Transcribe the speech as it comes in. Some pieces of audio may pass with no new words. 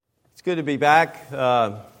It's good to be back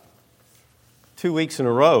 2 weeks in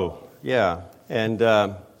a row, and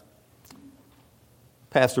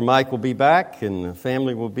Pastor Mike will be back and the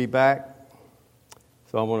family will be back,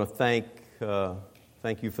 so I want to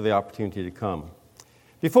thank you for the opportunity to come.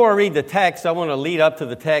 Before I read the text, I want to lead up to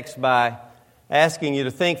the text by asking you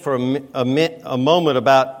to think for a moment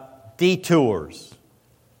about detours.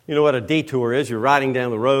 You know what a detour is? You're riding down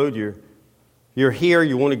the road, You're here,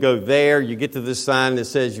 you want to go there, you get to this sign that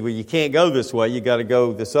says, well, you can't go this way, you got to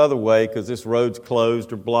go this other way because this road's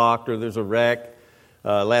closed or blocked or there's a wreck.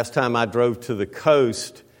 Last time I drove to the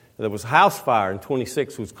coast, there was a house fire and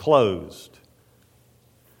 26 was closed.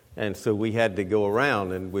 And so we had to go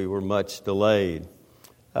around and we were much delayed.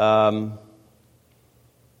 For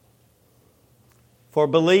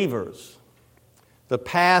believers, the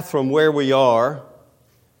path from where we are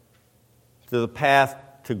to the path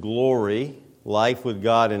to glory, life with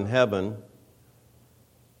God in heaven,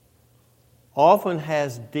 often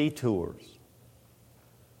has detours.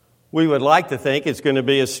 We would like to think it's going to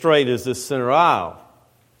be as straight as this center aisle,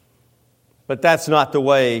 but that's not the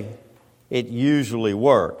way it usually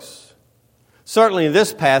works. Certainly in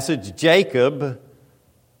this passage, Jacob,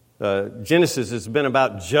 Genesis has been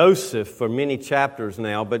about Joseph for many chapters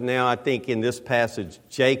now, but now I think in this passage,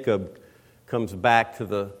 Jacob comes back to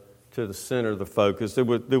the center of the focus. There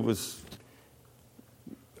was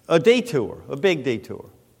a detour, a big detour.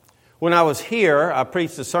 When I was here, I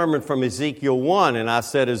preached a sermon from Ezekiel 1, and I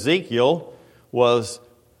said Ezekiel was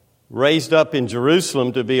raised up in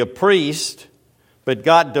Jerusalem to be a priest, but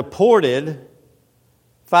got deported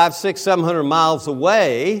 500, 600, 700 miles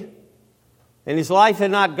away, and his life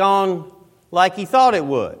had not gone like he thought it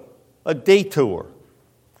would, a detour.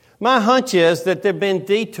 My hunch is that there have been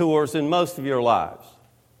detours in most of your lives.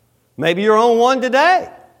 Maybe you're on one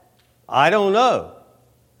today. I don't know.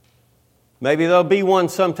 Maybe there'll be one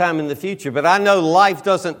sometime in the future, but I know life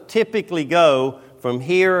doesn't typically go from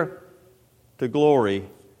here to glory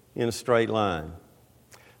in a straight line.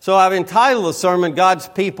 So I've entitled the sermon, God's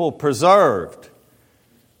People Preserved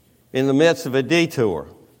in the Midst of a Detour.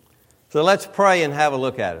 So let's pray and have a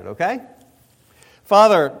look at it, okay?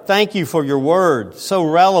 Father, thank you for your word, so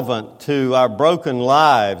relevant to our broken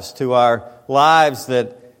lives, to our lives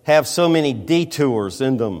that have so many detours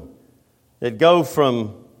in them, that go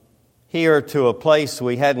from here to a place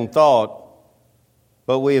we hadn't thought,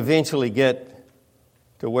 but we eventually get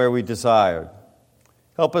to where we desired.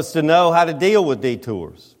 Help us to know how to deal with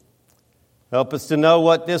detours. Help us to know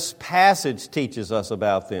what this passage teaches us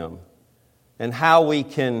about them and how we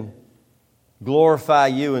can glorify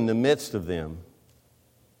you in the midst of them.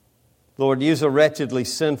 Lord, use a wretchedly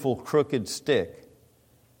sinful, crooked stick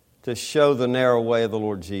to show the narrow way of the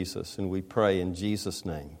Lord Jesus, and we pray in Jesus'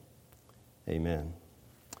 name. Amen.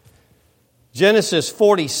 Genesis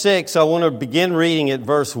 46, I want to begin reading at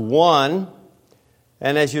verse 1.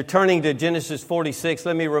 And as you're turning to Genesis 46,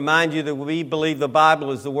 let me remind you that we believe the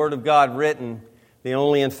Bible is the Word of God written, the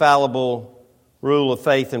only infallible rule of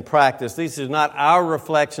faith and practice. These are not our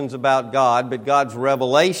reflections about God, but God's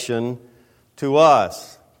revelation to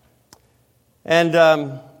us. And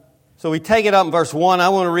so we take it up in verse 1. I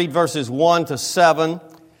want to read verses 1 to 7,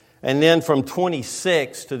 and then from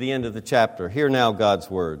 26 to the end of the chapter. Hear now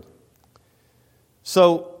God's Word.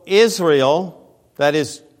 So Israel, that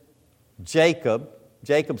is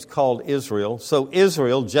Jacob's called Israel. So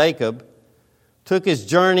Israel, Jacob, took his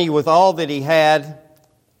journey with all that he had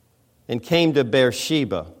and came to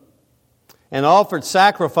Beersheba and offered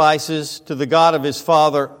sacrifices to the God of his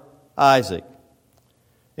father Isaac.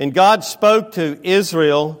 And God spoke to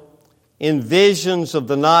Israel in visions of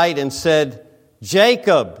the night and said,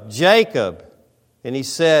 Jacob, Jacob. And he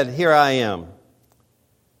said, Here I am.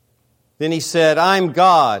 Then he said, I'm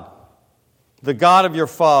God, the God of your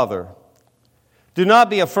father. Do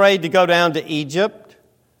not be afraid to go down to Egypt,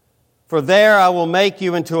 for there I will make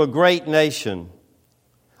you into a great nation.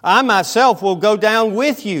 I myself will go down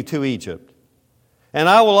with you to Egypt, and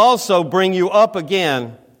I will also bring you up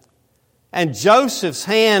again, and Joseph's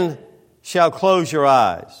hand shall close your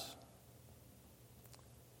eyes.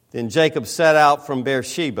 Then Jacob set out from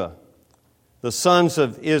Beersheba. The sons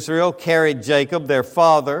of Israel carried Jacob, their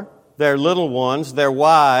father, their little ones, their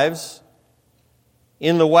wives,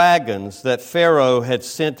 in the wagons that Pharaoh had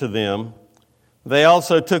sent to them. They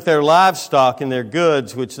also took their livestock and their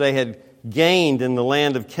goods, which they had gained in the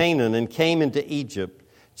land of Canaan, and came into Egypt,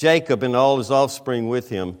 Jacob and all his offspring with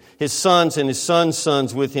him, his sons and his sons'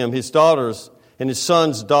 sons with him, his daughters and his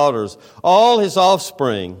sons' daughters. All his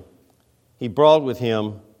offspring he brought with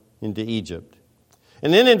him into Egypt.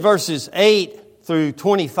 And then in verses 8 through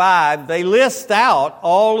 25, they list out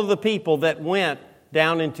all of the people that went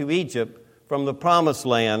down into Egypt from the promised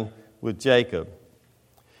land with Jacob.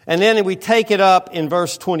 And then we take it up in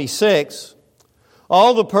verse 26.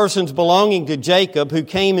 All the persons belonging to Jacob who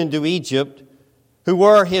came into Egypt, who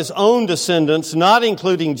were his own descendants, not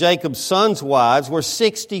including Jacob's sons' wives, were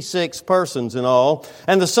 66 persons in all.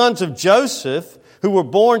 And the sons of Joseph, who were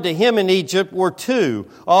born to him in Egypt, were 2.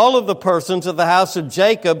 All of the persons of the house of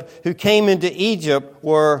Jacob who came into Egypt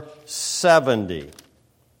were 70.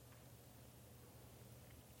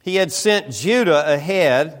 He had sent Judah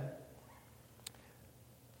ahead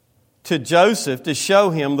to Joseph to show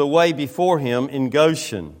him the way before him in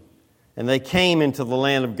Goshen. And they came into the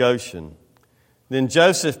land of Goshen. Then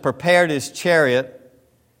Joseph prepared his chariot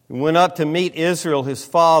and went up to meet Israel his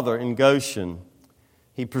father in Goshen.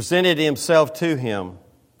 He presented himself to him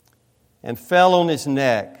and fell on his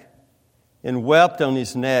neck and wept on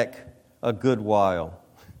his neck a good while.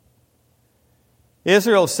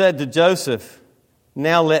 Israel said to Joseph,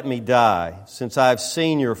 "Now let me die, since I have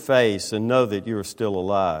seen your face and know that you are still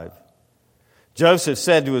alive." Joseph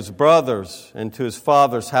said to his brothers and to his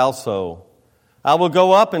father's household, "I will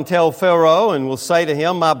go up and tell Pharaoh and will say to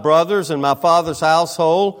him, my brothers and my father's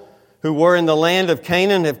household who were in the land of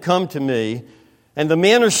Canaan have come to me, and the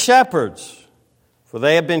men are shepherds, for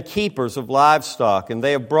they have been keepers of livestock, and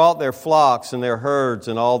they have brought their flocks and their herds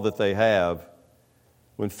and all that they have.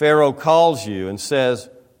 When Pharaoh calls you and says,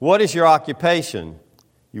 'What is your occupation?'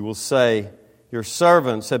 you will say, 'Your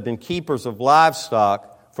servants have been keepers of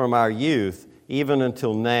livestock from our youth, even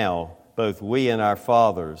until now, both we and our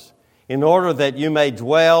fathers, in order that you may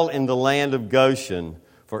dwell in the land of Goshen,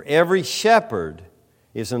 for every shepherd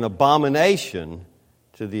is an abomination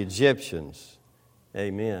to the Egyptians.'"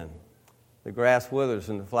 Amen. The grass withers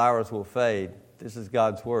and the flowers will fade. This is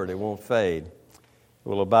God's word. It won't fade. It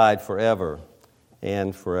will abide forever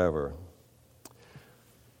and forever.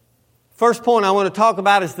 First point I want to talk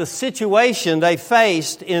about is the situation they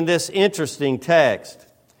faced in this interesting text.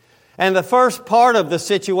 And the first part of the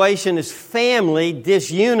situation is family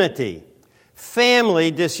disunity.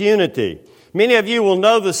 Family disunity. Many of you will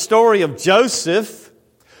know the story of Joseph,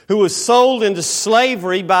 who was sold into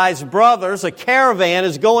slavery by his brothers. A caravan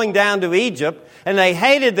is going down to Egypt, and they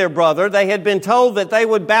hated their brother. They had been told that they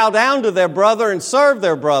would bow down to their brother and serve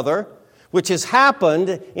their brother, which has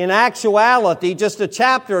happened in actuality just a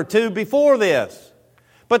chapter or two before this.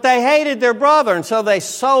 But they hated their brother, and so they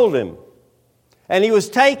sold him. And he was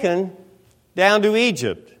taken down to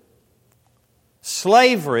Egypt.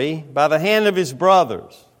 Slavery by the hand of his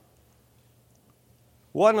brothers.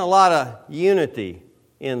 Wasn't a lot of unity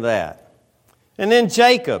in that. And then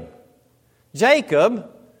Jacob. Jacob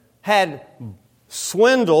had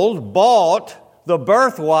swindled, bought the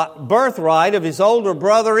birthright of his older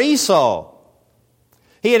brother Esau.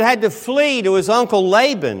 He had to flee to his uncle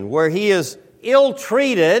Laban, where he is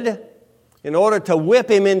ill-treated in order to whip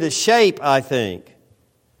him into shape, I think.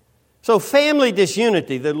 So family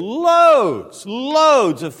disunity, the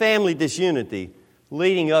loads of family disunity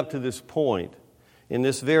leading up to this point in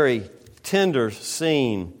this very tender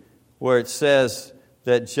scene where it says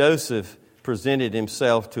that Joseph presented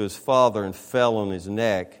himself to his father and fell on his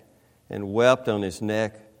neck and wept on his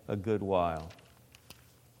neck a good while.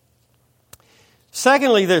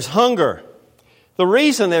 Secondly, there's hunger. The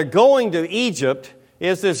reason they're going to Egypt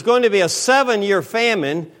is there's going to be a 7-year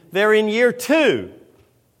famine. They're in year 2.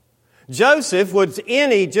 Joseph was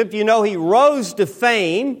in Egypt. You know, he rose to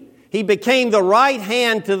fame. He became the right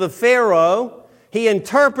hand to the Pharaoh. He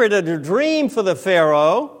interpreted a dream for the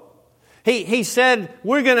Pharaoh. He said,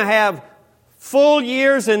 "We're going to have full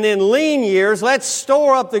years and then lean years. Let's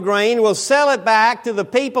store up the grain. We'll sell it back to the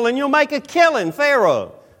people and you'll make a killing,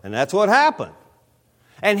 Pharaoh." And that's what happened.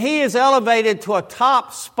 And he is elevated to a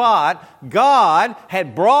top spot. God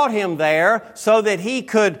had brought him there so that he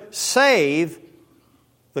could save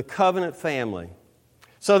the covenant family,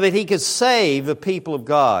 so that he could save the people of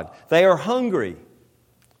God. They are hungry.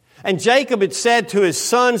 And Jacob had said to his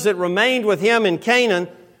sons that remained with him in Canaan,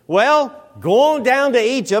 "Well, go on down to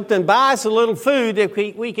Egypt and buy us a little food that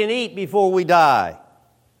we can eat before we die."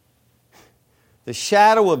 The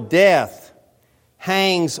shadow of death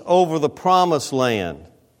hangs over the promised land.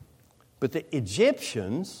 But the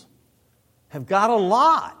Egyptians have got a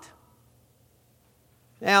lot.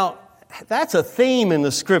 Now, that's a theme in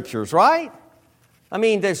the Scriptures, right? I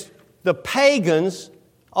mean, the pagans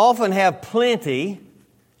often have plenty,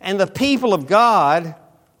 and the people of God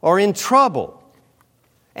are in trouble.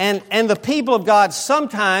 And the people of God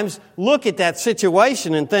sometimes look at that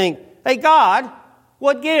situation and think, "Hey, God,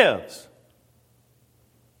 what gives?"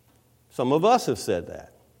 Some of us have said that.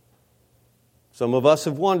 Some of us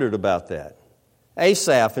have wondered about that.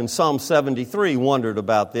 Asaph in Psalm 73 wondered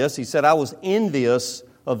about this. He said, I was envious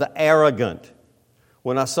of the arrogant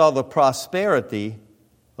when I saw the prosperity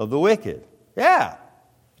of the wicked. Yeah.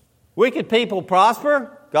 Wicked people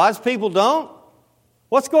prosper. God's people don't.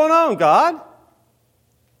 What's going on, God?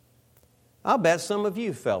 I'll bet some of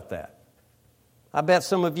you felt that. I bet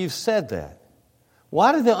some of you said that.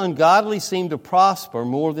 Why do the ungodly seem to prosper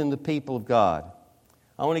more than the people of God?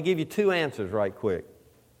 I want to give you two answers right quick.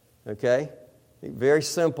 Okay? Very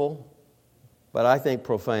simple, but I think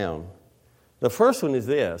profound. The first one is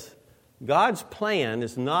this. God's plan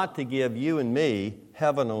is not to give you and me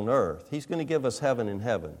heaven on earth. He's going to give us heaven in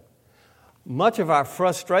heaven. Much of our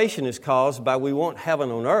frustration is caused by we want heaven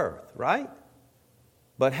on earth, right?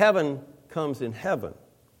 But heaven comes in heaven.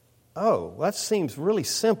 Oh, that seems really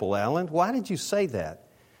simple, Alan. Why did you say that?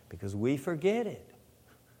 Because we forget it.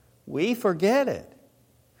 We forget it.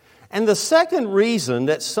 And the second reason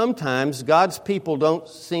that sometimes God's people don't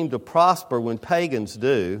seem to prosper when pagans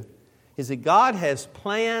do is that God has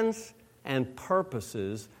plans and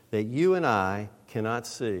purposes that you and I cannot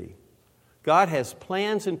see. God has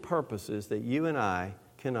plans and purposes that you and I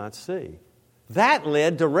cannot see. That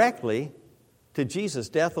led directly to Jesus'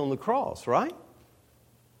 death on the cross, right?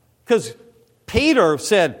 Because Peter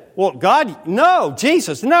said, well, God, no,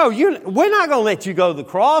 Jesus, no, we're not going to let you go to the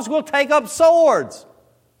cross. We'll take up swords.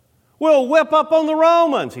 We'll whip up on the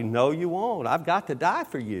Romans. He, no, you won't. I've got to die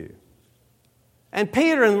for you. And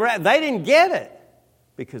Peter and they didn't get it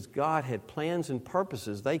because God had plans and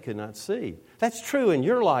purposes they could not see. That's true in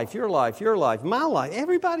your life, my life,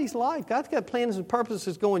 everybody's life. God's got plans and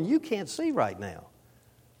purposes going you can't see right now.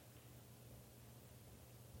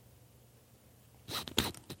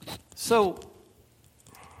 So,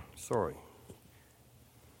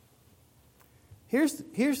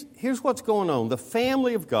 Here's what's going on. The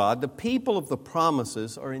family of God, the people of the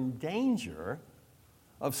promises, are in danger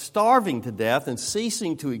of starving to death and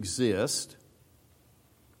ceasing to exist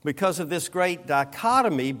because of this great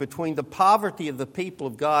dichotomy between the poverty of the people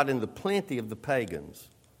of God and the plenty of the pagans.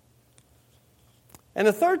 And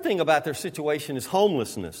the third thing about their situation is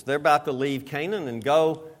homelessness. They're about to leave Canaan and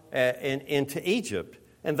go into Egypt,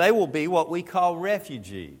 and they will be what we call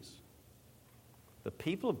refugees. The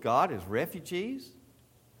people of God as refugees?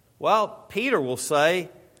 Well, Peter will say,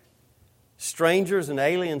 strangers and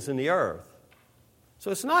aliens in the earth.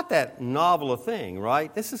 So it's not that novel a thing,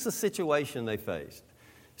 right? This is the situation they faced.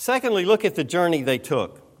 Secondly, look at the journey they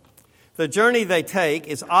took. The journey they take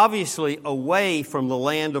is obviously away from the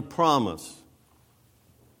land of promise.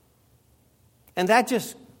 And that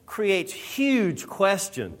just creates huge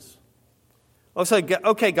questions.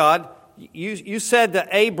 Okay, God, you said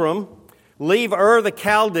to Abram, leave Ur the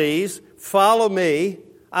Chaldees, follow me.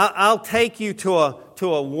 I'll take you to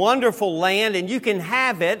a wonderful land, and you can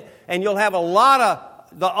have it, and you'll have a lot of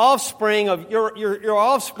the offspring of your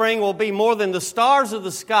offspring will be more than the stars of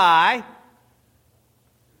the sky.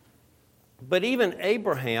 But even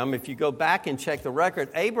Abraham, if you go back and check the record,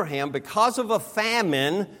 Abraham, because of a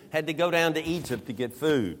famine, had to go down to Egypt to get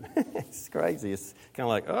food. It's crazy. It's kind of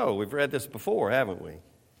like, oh, we've read this before, haven't we?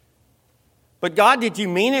 But God, did you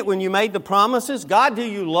mean it when you made the promises? God, do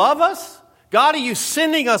you love us? God, are you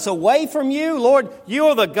sending us away from you? Lord, you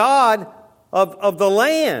are the God of the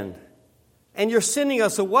land. And you're sending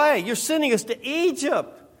us away. You're sending us to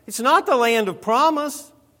Egypt. It's not the land of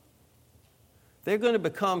promise. They're going to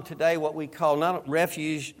become today what we call, not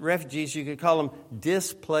refugees, you could call them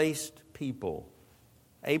displaced people.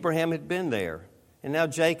 Abraham had been there. And now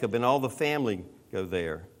Jacob and all the family go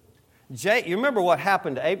there. You remember what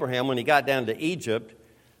happened to Abraham when he got down to Egypt?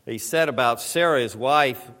 He said about Sarah, his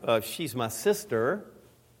wife, she's my sister.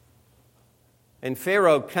 And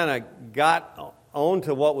Pharaoh kind of got on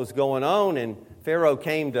to what was going on, and Pharaoh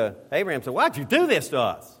came to Abraham and said, why'd you do this to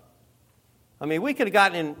us? I mean, we could have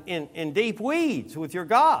gotten in deep weeds with your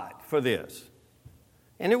God for this.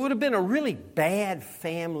 And it would have been a really bad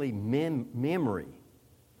family memory.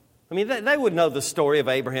 I mean, they would know the story of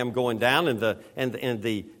Abraham going down and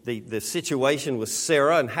the situation with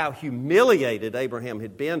Sarah and how humiliated Abraham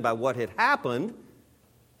had been by what had happened.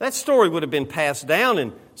 That story would have been passed down.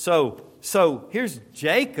 And so here's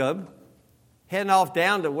Jacob heading off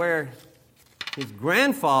down to where his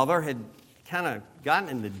grandfather had kind of gotten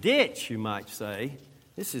in the ditch, you might say.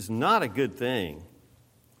 This is not a good thing.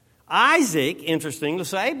 Isaac, interestingly,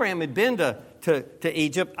 so Abraham had been to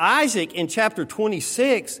Egypt. Isaac, in chapter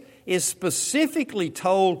 26, is specifically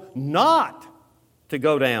told not to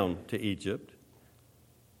go down to Egypt.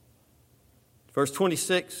 Verse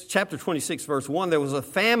 26, chapter 26, verse 1, there was a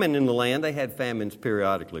famine in the land. They had famines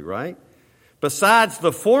periodically, right? besides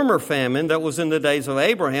the former famine that was in the days of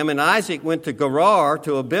Abraham. And Isaac went to Gerar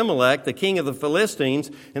to Abimelech, the king of the Philistines,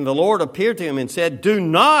 and the Lord appeared to him and said, do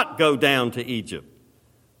not go down to Egypt.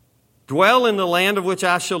 Dwell in the land of which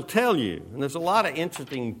I shall tell you. And there's a lot of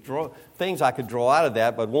interesting things I could draw out of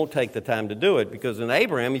that, but won't take the time to do it, because in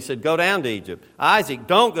Abraham he said, go down to Egypt. Isaac,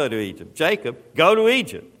 don't go to Egypt. Jacob, go to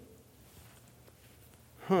Egypt.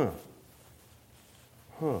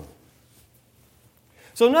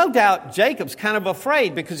 So no doubt Jacob's kind of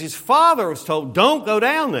afraid because his father was told, don't go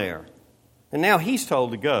down there. And now he's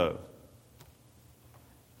told to go.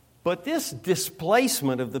 But this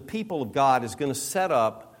displacement of the people of God is going to set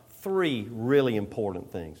up three really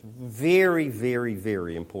important things. Very, very,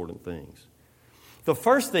 very important things. The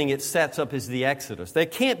first thing it sets up is the Exodus. There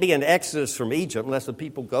can't be an Exodus from Egypt unless the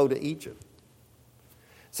people go to Egypt.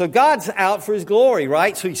 So God's out for His glory,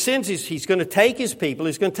 right? So He's going to take His people.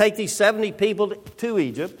 He's going to take these 70 people to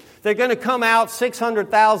Egypt. They're going to come out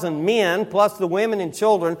 600,000 men, plus the women and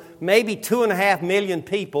children, maybe 2.5 million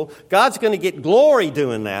people. God's going to get glory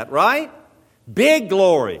doing that, right? Big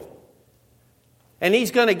glory. And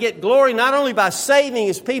He's going to get glory not only by saving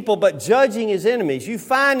His people, but judging His enemies. You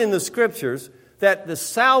find in the Scriptures that the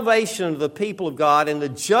salvation of the people of God and the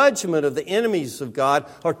judgment of the enemies of God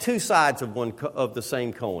are two sides of the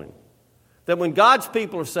same coin. That when God's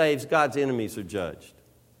people are saved, God's enemies are judged.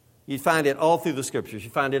 You find it all through the Scriptures. You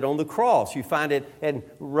find it on the cross. You find it in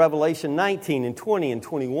Revelation 19 and 20 and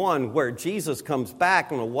 21, where Jesus comes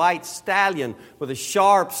back on a white stallion with a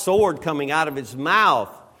sharp sword coming out of His mouth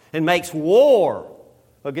and makes war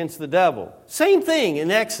against the devil. Same thing in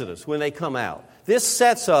Exodus when they come out. This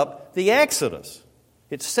sets up the Exodus.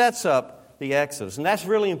 It sets up the Exodus. And that's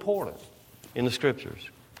really important in the Scriptures.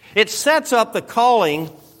 It sets up the calling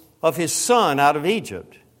of His Son out of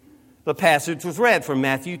Egypt. The passage was read from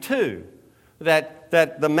Matthew 2. That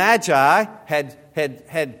the Magi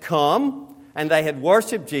had come and they had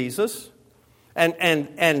worshiped Jesus.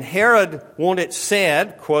 And Herod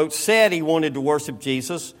said he wanted to worship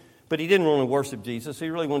Jesus, but he didn't want to worship Jesus. He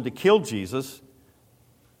really wanted to kill Jesus.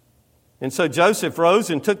 And so Joseph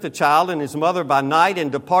rose and took the child and his mother by night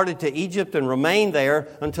and departed to Egypt and remained there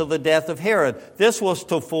until the death of Herod. This was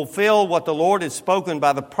to fulfill what the Lord had spoken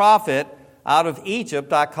by the prophet, out of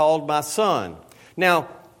Egypt I called my son. Now,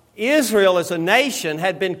 Israel as a nation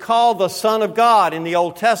had been called the Son of God in the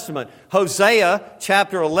Old Testament. Hosea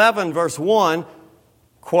chapter 11 verse 1,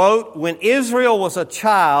 quote, when Israel was a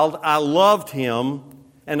child, I loved him,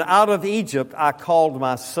 and out of Egypt I called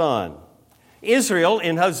my son. Israel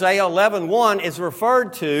in Hosea 11:1 is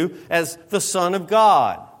referred to as the Son of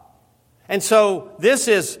God. And so this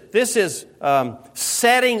is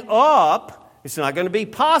setting up. It's not going to be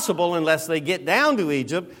possible unless they get down to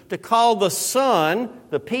Egypt to call the Son,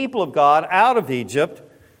 the people of God, out of Egypt.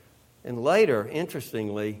 And later,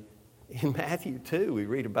 interestingly, in Matthew 2, we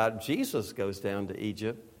read about Jesus goes down to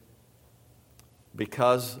Egypt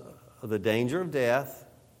because of the danger of death,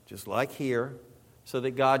 just like here, so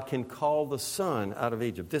that God can call the Son out of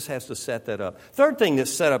Egypt. This has to set that up. Third thing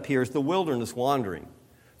that's set up here is the wilderness wandering.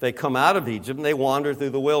 They come out of Egypt and they wander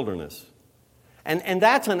through the wilderness. And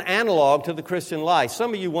that's an analog to the Christian life.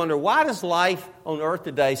 Some of you wonder, why does life on earth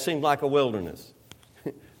today seem like a wilderness?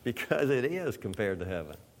 Because it is compared to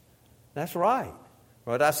heaven. That's right.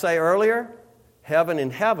 What did I say earlier? Heaven in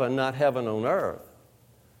heaven, not heaven on earth.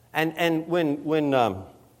 And when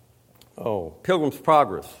Pilgrim's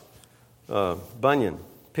Progress, Bunyan,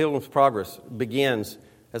 Pilgrim's Progress begins,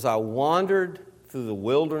 as I wandered through the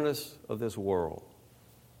wilderness of this world.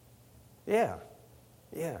 Yeah.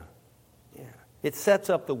 It sets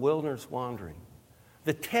up the wilderness wandering,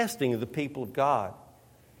 the testing of the people of God.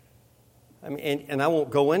 I mean, and I won't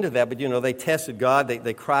go into that, but they tested God.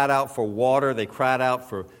 They cried out for water. They cried out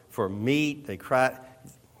for meat. They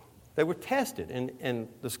were tested, and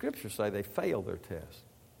the Scriptures say they failed their test.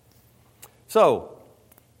 So,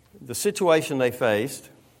 the situation they faced,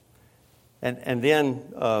 and then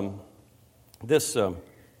this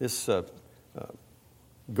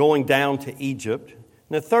going down to Egypt.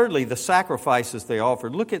 Now, thirdly, the sacrifices they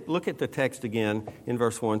offered. Look at the text again in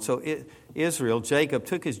verse 1. So Israel, Jacob,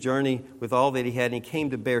 took his journey with all that he had, and he came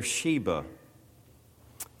to Beersheba.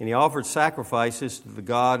 And he offered sacrifices to the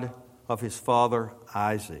God of his father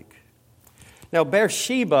Isaac. Now,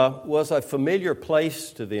 Beersheba was a familiar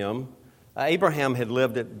place to them. Abraham had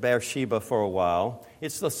lived at Beersheba for a while.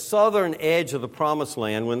 It's the southern edge of the Promised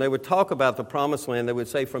Land. When they would talk about the Promised Land, they would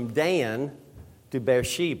say from Dan to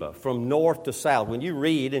Beersheba, from north to south. When you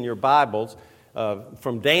read in your Bibles,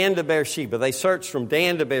 from Dan to Beersheba, they search from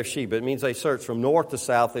Dan to Beersheba. It means they search from north to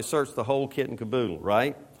south. They search the whole kit and caboodle,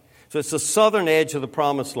 right? So it's the southern edge of the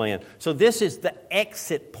Promised Land. So this is the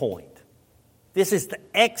exit point. This is the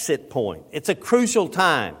exit point. It's a crucial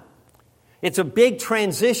time. It's a big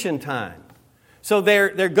transition time. So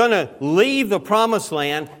they're going to leave the Promised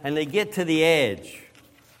Land and they get to the edge.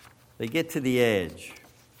 They get to the edge.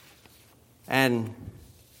 And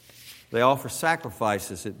they offer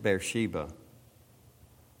sacrifices at Beersheba.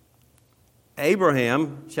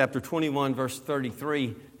 Abraham, chapter 21, verse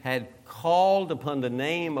 33, had called upon the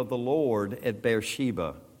name of the Lord at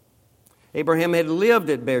Beersheba. Abraham had lived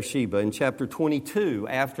at Beersheba in chapter 22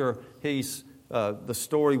 after the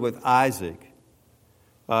story with Isaac.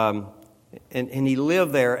 And he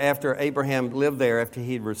lived there after Abraham lived there after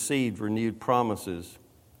he had received renewed promises.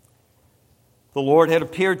 The Lord had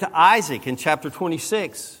appeared to Isaac in chapter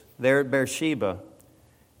 26 there at Beersheba.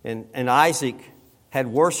 And Isaac had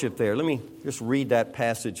worship there. Let me just read that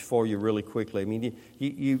passage for you really quickly. I mean,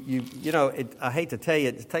 I hate to tell you,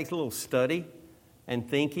 it takes a little study and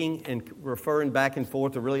thinking and referring back and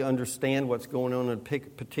forth to really understand what's going on in a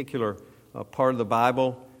particular part of the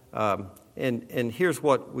Bible. And here's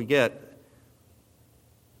what we get.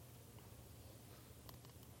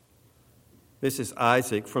 This is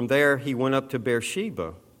Isaac. From there he went up to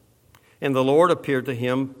Beersheba. And the Lord appeared to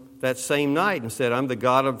him that same night and said, I'm the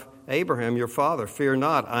God of Abraham, your father. Fear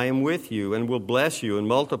not, I am with you and will bless you and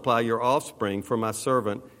multiply your offspring for my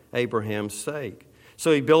servant Abraham's sake.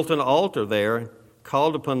 So he built an altar there,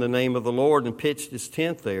 called upon the name of the Lord, and pitched his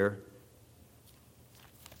tent there.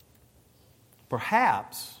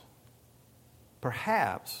 Perhaps,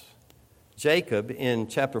 Jacob in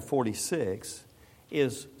chapter 46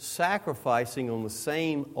 is sacrificing on the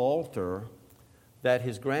same altar that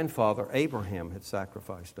his grandfather Abraham had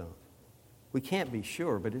sacrificed on. We can't be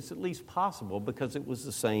sure, but it's at least possible because it was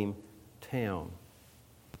the same town.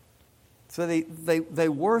 So they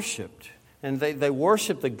worshipped, and they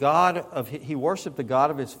worshipped he worshipped the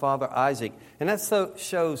God of his father Isaac. And that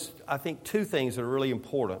shows, I think, two things that are really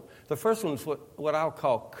important. The first one is what I'll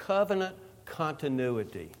call covenant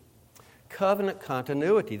continuity. Covenant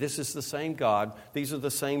continuity. This is the same God. These are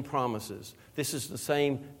the same promises. This is the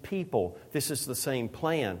same people. This is the same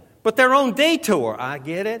plan. But they're on detour. I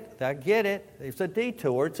get it. It's a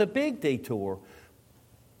detour. It's a big detour.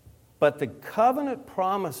 But the covenant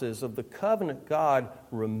promises of the covenant God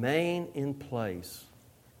remain in place.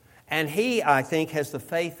 And he, I think, has the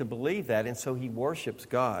faith to believe that, and so he worships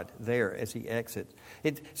God there as he exits.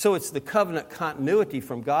 So it's the covenant continuity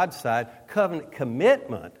from God's side, covenant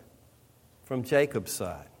commitment from Jacob's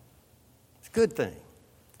side. It's a good thing.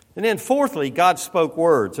 And then fourthly, God spoke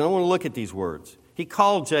words. And I want to look at these words. He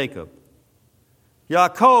called Jacob,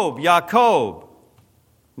 Jacob, Jacob.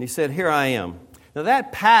 And he said, here I am. Now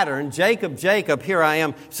that pattern, Jacob, Jacob, here I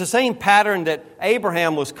am, it's the same pattern that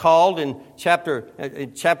Abraham was called in chapter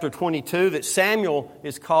 22, that Samuel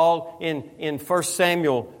is called in 1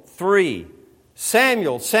 Samuel 3.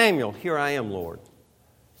 Samuel, Samuel, here I am, Lord.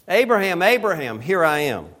 Abraham, Abraham, here I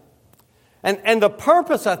am. And the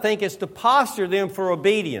purpose, I think, is to posture them for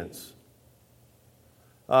obedience.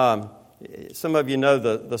 Some of you know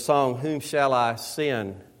the song, Whom Shall I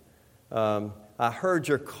Send? I heard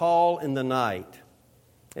your call in the night.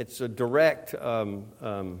 It's a direct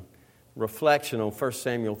reflection on 1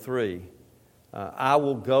 Samuel 3. I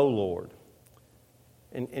will go, Lord.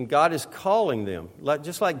 And God is calling them,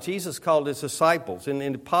 just like Jesus called his disciples,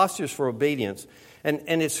 in postures for obedience.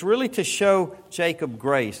 And it's really to show Jacob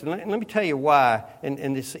grace. And let me tell you why.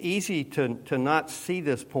 And it's easy to not see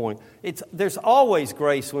this point. There's always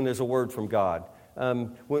grace when there's a word from God.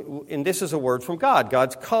 And this is a word from God.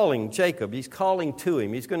 God's calling Jacob. He's calling to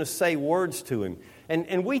him. He's going to say words to him.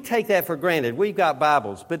 And we take that for granted. We've got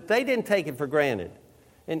Bibles. But they didn't take it for granted.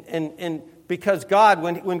 And because God,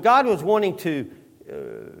 when God was wanting to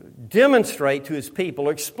demonstrate to his people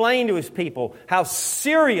or explain to his people how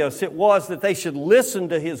serious it was that they should listen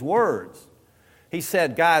to his words, he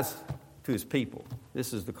said, guys, to his people.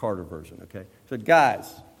 This is the Carter version, okay? He said, guys,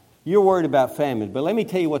 you're worried about famine, but let me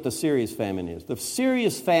tell you what the serious famine is. The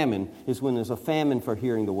serious famine is when there's a famine for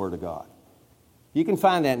hearing the Word of God. You can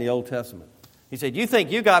find that in the Old Testament. He said, you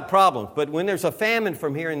think you got problems, but when there's a famine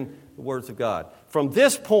from hearing the words of God. From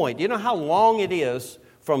this point, you know how long it is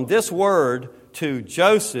from this word to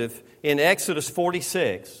Joseph in Exodus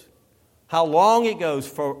 46, how long it goes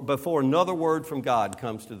before another word from God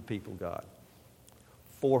comes to the people of God.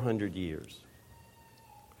 400 years.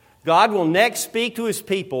 God will next speak to his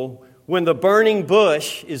people when the burning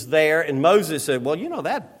bush is there, and Moses said, well, you know,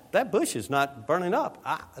 that bush is not burning up.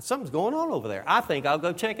 Something's going on over there. I think I'll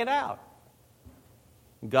go check it out.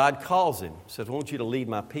 God calls him, says, I want you to lead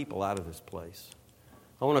my people out of this place.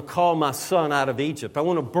 I want to call my son out of Egypt. I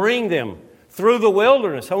want to bring them through the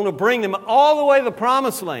wilderness. I want to bring them all the way to the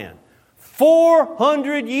promised land.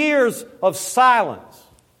 400 years of silence.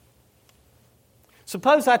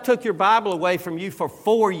 Suppose I took your Bible away from you for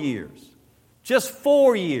 4 years. Just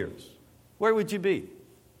 4 years. Where would you be?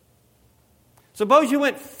 Suppose you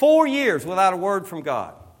went 4 years without a word from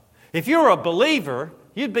God. If you're a believer,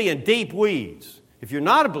 you'd be in deep weeds. If you're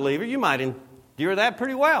not a believer, you might endure that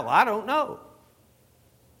pretty well. I don't know.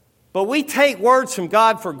 But we take words from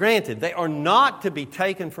God for granted. They are not to be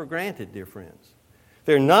taken for granted, dear friends.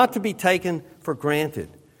 They're not to be taken for granted.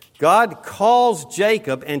 God calls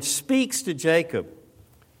Jacob and speaks to Jacob.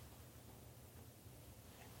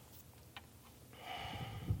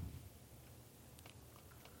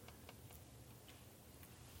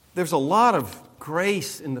 There's a lot of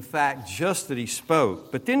grace in the fact just that he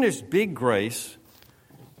spoke, but then there's big grace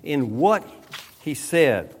in what he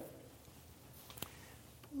said.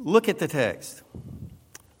 Look at the text.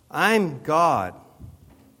 I'm God,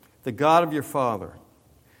 the God of your father.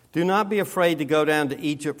 Do not be afraid to go down to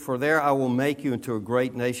Egypt, for there I will make you into a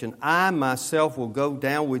great nation. I myself will go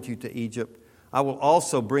down with you to Egypt. I will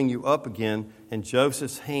also bring you up again, and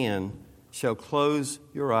Joseph's hand shall close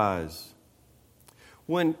your eyes.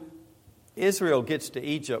 When Israel gets to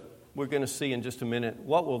Egypt, we're going to see in just a minute,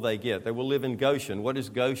 what will they get? They will live in Goshen. What is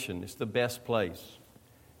Goshen? It's the best place.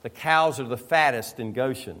 The cows are the fattest in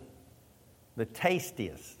Goshen, the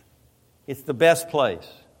tastiest. It's the best place.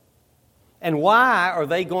 And why are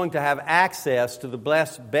they going to have access to the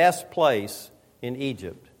best place in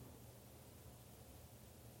Egypt?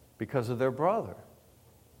 Because of their brother,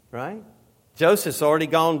 right? Joseph's already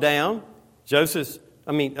gone down. Joseph's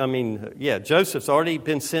already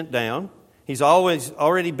been sent down. He's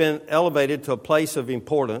already been elevated to a place of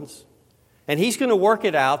importance. And he's going to work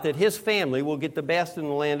it out that his family will get the best in the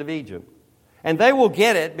land of Egypt. And they will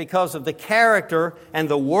get it because of the character and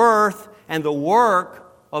the worth and the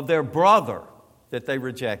work of their brother that they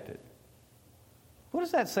rejected. What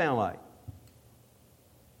does that sound like?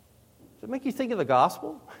 Does it make you think of the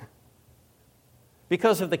gospel?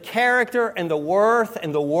 Because of the character and the worth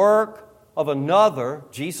and the work of another,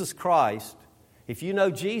 Jesus Christ, if you know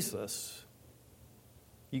Jesus,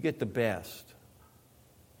 you get the best.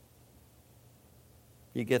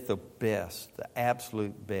 You get the best, the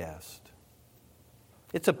absolute best.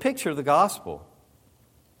 It's a picture of the gospel.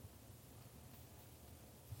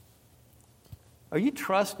 Are you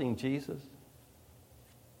trusting Jesus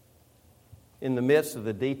in the midst of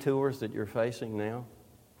the detours that you're facing now?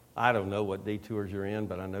 I don't know what detours you're in,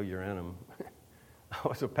 but I know you're in them. I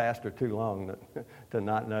was a pastor too long to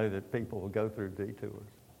not know that people will go through detours.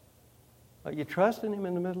 Are you trusting Him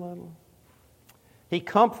in the middle of them? He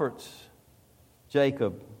comforts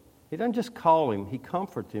Jacob. He doesn't just call him, He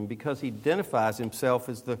comforts him because He identifies Himself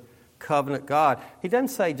as the covenant God. He doesn't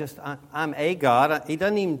say just, I'm a God. He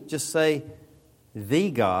doesn't even just say,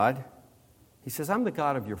 the God. He says, I'm the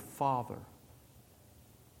God of your father.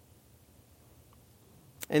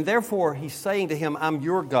 And therefore, He's saying to him, I'm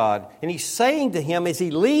your God. And He's saying to him as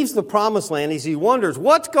he leaves the promised land, as he wonders,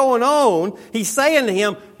 what's going on? He's saying to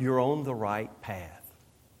him, you're on the right path.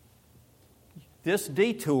 This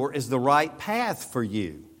detour is the right path for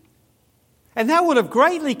you. And that would have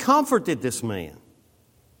greatly comforted this man.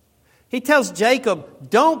 He tells Jacob,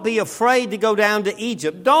 don't be afraid to go down to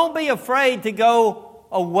Egypt. Don't be afraid to go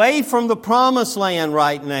away from the promised land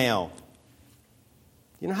right now.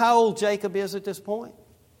 You know how old Jacob is at this point?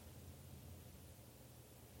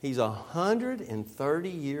 He's 130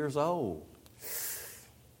 years old.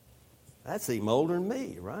 That's even older than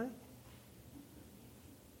me, right?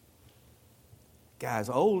 Guy's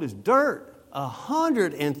old as dirt.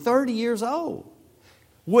 130 years old.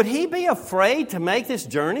 Would he be afraid to make this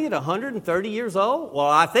journey at 130 years old? Well,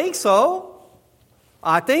 I think so.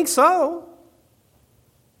 I think so.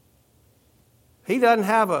 He doesn't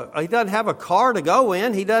have a car to go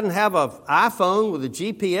in. He doesn't have an iPhone with a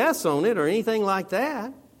GPS on it or anything like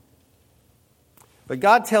that. But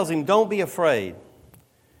God tells him, don't be afraid.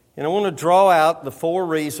 And I want to draw out the 4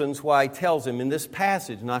 reasons why He tells him in this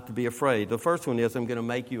passage not to be afraid. The first one is, I'm going to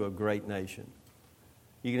make you a great nation.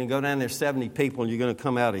 You're going to go down there 70 people and you're going to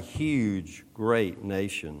come out a huge, great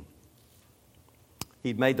nation.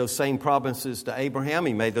 He'd made those same promises to Abraham.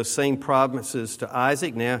 He made those same promises to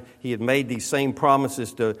Isaac. Now, He had made these same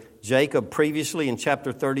promises to Jacob previously in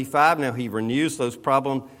chapter 35. Now, He renews those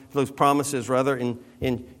promises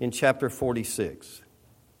in chapter 46.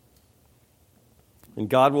 And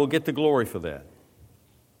God will get the glory for that.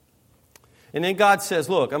 And then God says,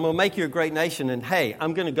 look, I'm going to make you a great nation, and hey,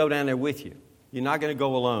 I'm going to go down there with you. You're not going to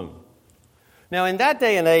go alone. Now, in that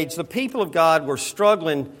day and age, the people of God were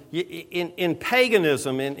struggling in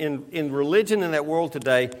paganism, in religion in that world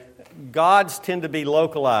today. Gods tend to be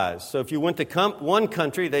localized. So if you went to one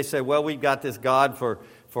country, they say, well, we've got this God for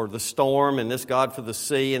the storm, and this God for the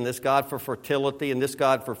sea, and this God for fertility, and this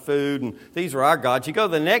God for food, and these are our gods. You go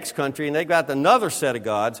to the next country, and they've got another set of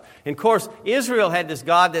gods. And of course, Israel had this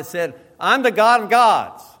God that said, I'm the God of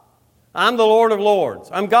gods. I'm the Lord of lords.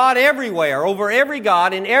 I'm God everywhere, over every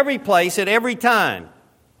God, in every place, at every time.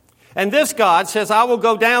 And this God says, I will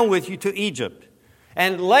go down with you to Egypt.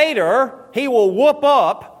 And later, He will whoop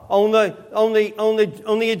up on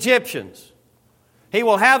the Egyptians. He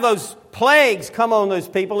will have those plagues come on those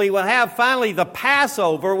people. He will have finally the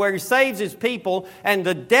Passover where He saves His people, and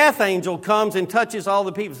the death angel comes and touches all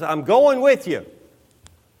the people. So I'm going with you.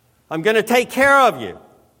 I'm going to take care of you.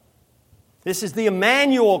 This is the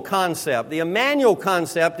Emmanuel concept. The Emmanuel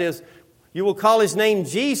concept is, you will call His name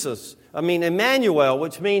Emmanuel,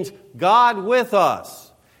 which means God with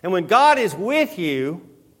us. And when God is with you,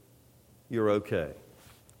 you're okay.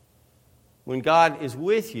 When God is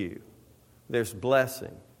with you, there's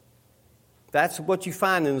blessing. That's what you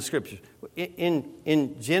find in the Scriptures.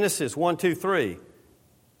 In Genesis 1, 2, 3,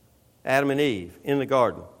 Adam and Eve in the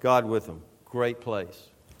garden, God with them. Great place.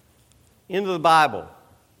 Into the Bible,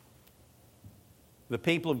 the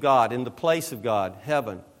people of God, in the place of God,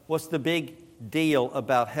 heaven. What's the big deal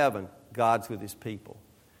about heaven? God's with His people.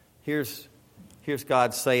 Here's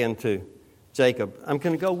God saying to Jacob, I'm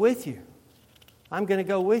going to go with you. I'm going to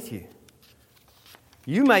go with you.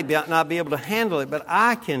 You may not be able to handle it, but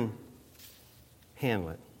I can handle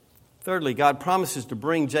it. Thirdly, God promises to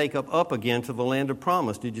bring Jacob up again to the land of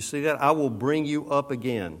promise. Did you see that? I will bring you up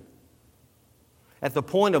again. At the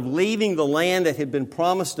point of leaving the land that had been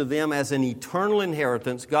promised to them as an eternal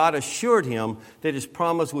inheritance, God assured him that His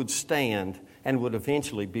promise would stand and would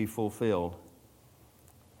eventually be fulfilled.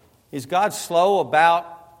 Is God slow about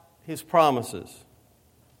His promises?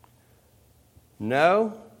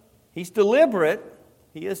 No. He's deliberate.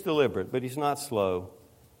 He is deliberate, but He's not slow.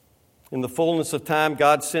 In the fullness of time,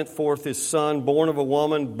 God sent forth His Son, born of a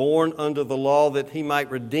woman, born under the law, that He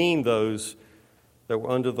might redeem those that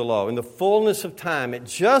were under the law. In the fullness of time, at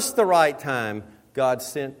just the right time, God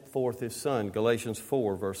sent forth His Son. Galatians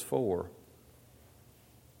 4, verse 4.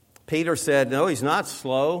 Peter said, no, He's not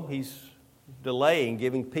slow. He's delaying,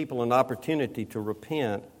 giving people an opportunity to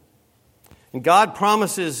repent. And God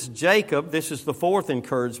promises Jacob, this is the fourth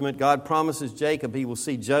encouragement, God promises Jacob He will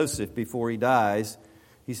see Joseph before he dies.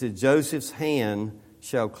 He said, Joseph's hand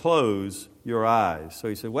shall close your eyes. So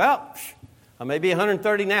he said, well, I may be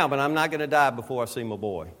 130 now, but I'm not going to die before I see my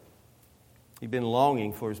boy. He'd been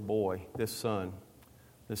longing for his boy, this son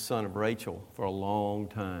of Rachel, for a long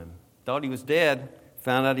time. Thought he was dead,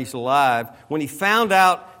 found out he's alive. When he found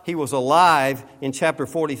out he was alive, in chapter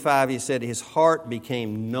 45, he said his heart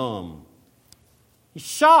became numb. He's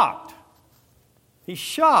shocked. He's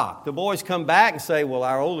shocked. The boys come back and say, well,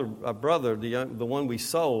 our older brother, the one we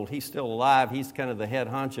sold, he's still alive. He's kind of the head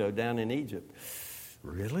honcho down in Egypt.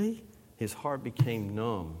 Really? His heart became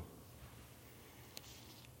numb.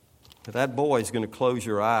 But that boy is going to close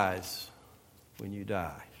your eyes when you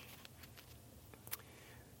die.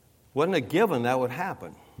 Wasn't a given that would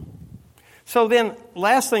happen. So then,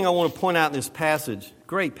 last thing I want to point out in this passage,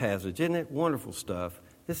 great passage, isn't it? Wonderful stuff.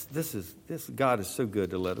 This God is so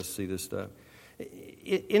good to let us see this stuff.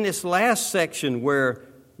 In this last section where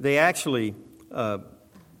they actually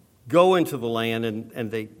go into the land and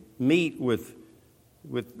they meet with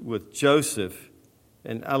Joseph,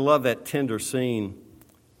 and I love that tender scene.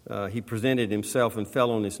 He presented himself and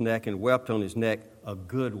fell on his neck and wept on his neck a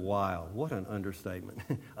good while. What an understatement.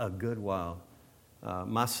 A good while.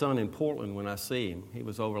 My son in Portland, when I see him, he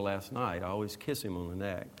was over last night. I always kiss him on the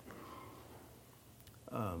neck.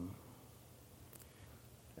 And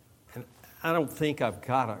I don't think I've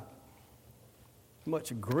got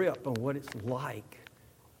much grip on what it's like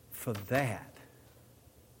for that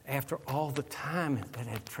after all the time that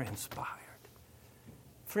had transpired.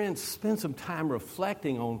 Friends, spend some time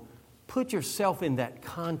reflecting on, put yourself in that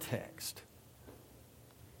context.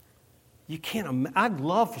 You can't. I'd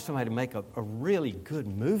love for somebody to make a really good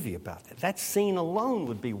movie about that. That scene alone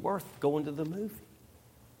would be worth going to the movie.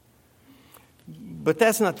 But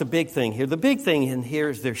that's not the big thing here. The big thing in here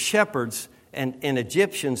is they're shepherds, and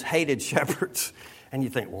Egyptians hated shepherds. And you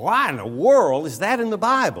think, why in the world is that in the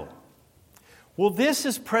Bible? Well, this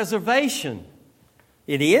is preservation.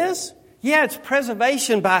 It is? Yeah, it's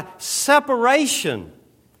preservation by separation.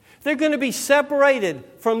 They're going to be separated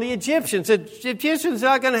from the Egyptians. The Egyptians are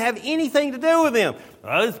not going to have anything to do with them.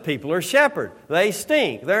 Those people are shepherds. They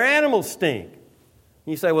stink. Their animals stink.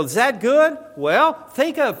 You say, well, is that good? Well,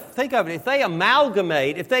 think of it. If they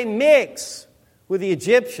amalgamate, if they mix with the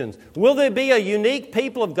Egyptians, will there be a unique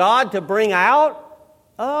people of God to bring out?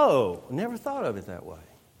 Oh, never thought of it that way.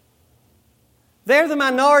 They're the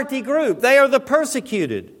minority group. They are the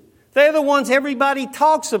persecuted. They're the ones everybody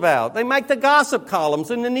talks about. They make the gossip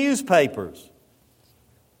columns in the newspapers.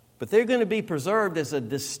 But they're going to be preserved as a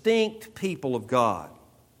distinct people of God.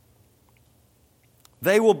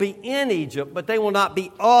 They will be in Egypt, but they will not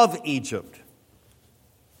be of Egypt.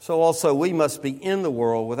 So also we must be in the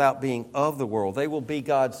world without being of the world. They will be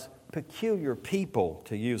God's peculiar people,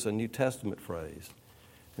 to use a New Testament phrase.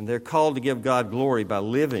 And they're called to give God glory by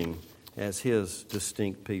living as His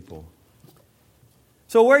distinct people.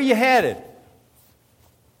 So where are you headed?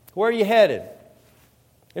 Where are you headed?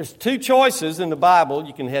 There's two choices in the Bible.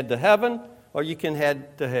 You can head to heaven or you can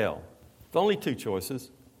head to hell. There's only two choices.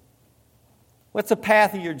 What's the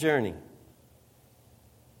path of your journey?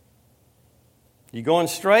 You going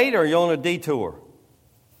straight or are you on a detour?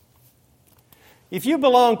 If you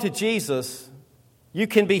belong to Jesus, you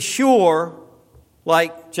can be sure,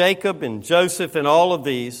 like Jacob and Joseph and all of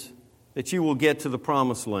these, that you will get to the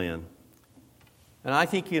promised land. And I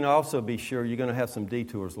think you can also be sure you're going to have some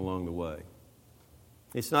detours along the way.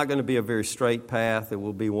 It's not going to be a very straight path. It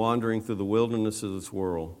will be wandering through the wilderness of this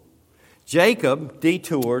world. Jacob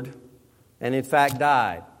detoured and in fact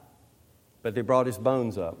died. But they brought his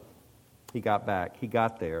bones up. He got back. He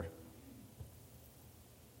got there.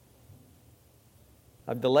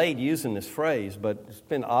 I've delayed using this phrase, but it's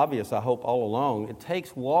been obvious, I hope, all along. It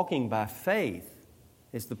takes walking by faith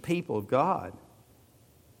as the people of God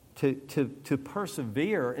to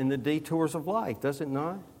persevere in the detours of life, does it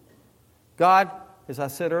not? God, as I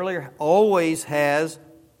said earlier, always has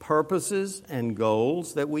purposes and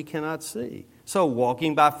goals that we cannot see. So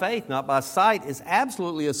walking by faith, not by sight, is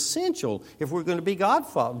absolutely essential if we're going to be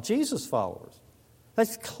Jesus followers.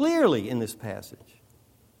 That's clearly in this passage.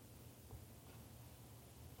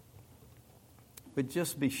 But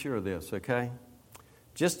just be sure of this, okay?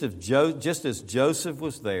 Just as Joseph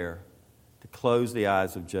was there to close the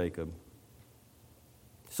eyes of Jacob,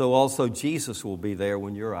 so also Jesus will be there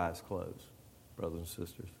when your eyes close, brothers and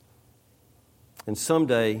sisters. And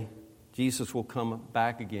someday, Jesus will come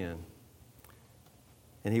back again,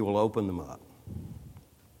 and He will open them up.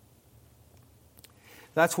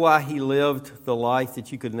 That's why He lived the life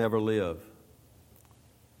that you could never live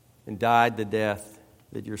and died the death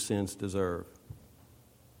that your sins deserve.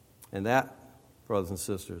 And that, brothers and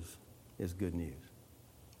sisters, is good news.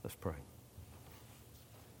 Let's pray.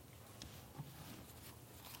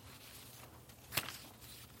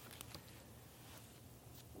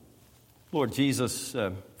 Lord Jesus,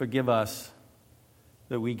 forgive us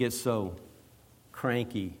that we get so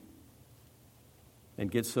cranky and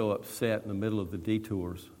get so upset in the middle of the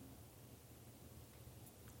detours.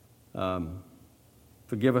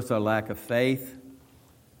 Forgive us our lack of faith.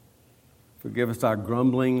 Forgive us our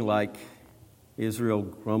grumbling like Israel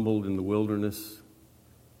grumbled in the wilderness.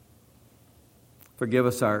 Forgive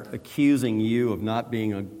us our accusing you of not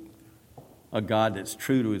being a God that's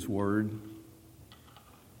true to His word.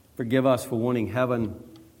 Forgive us for wanting heaven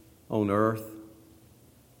on earth.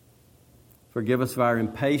 Forgive us of our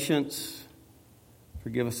impatience.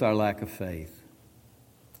 Forgive us our lack of faith.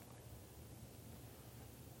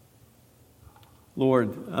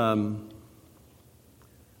 Lord,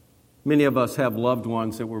 many of us have loved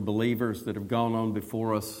ones that were believers that have gone on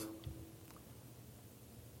before us.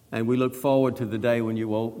 And we look forward to the day when you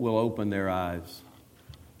will open their eyes,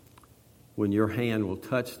 when your hand will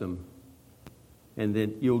touch them, and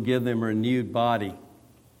then you'll give them a renewed body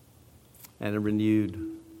and a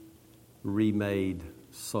renewed, remade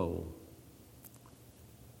soul.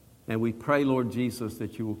 And we pray, Lord Jesus,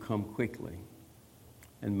 that you will come quickly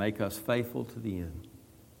and make us faithful to the end.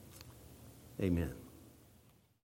 Amen.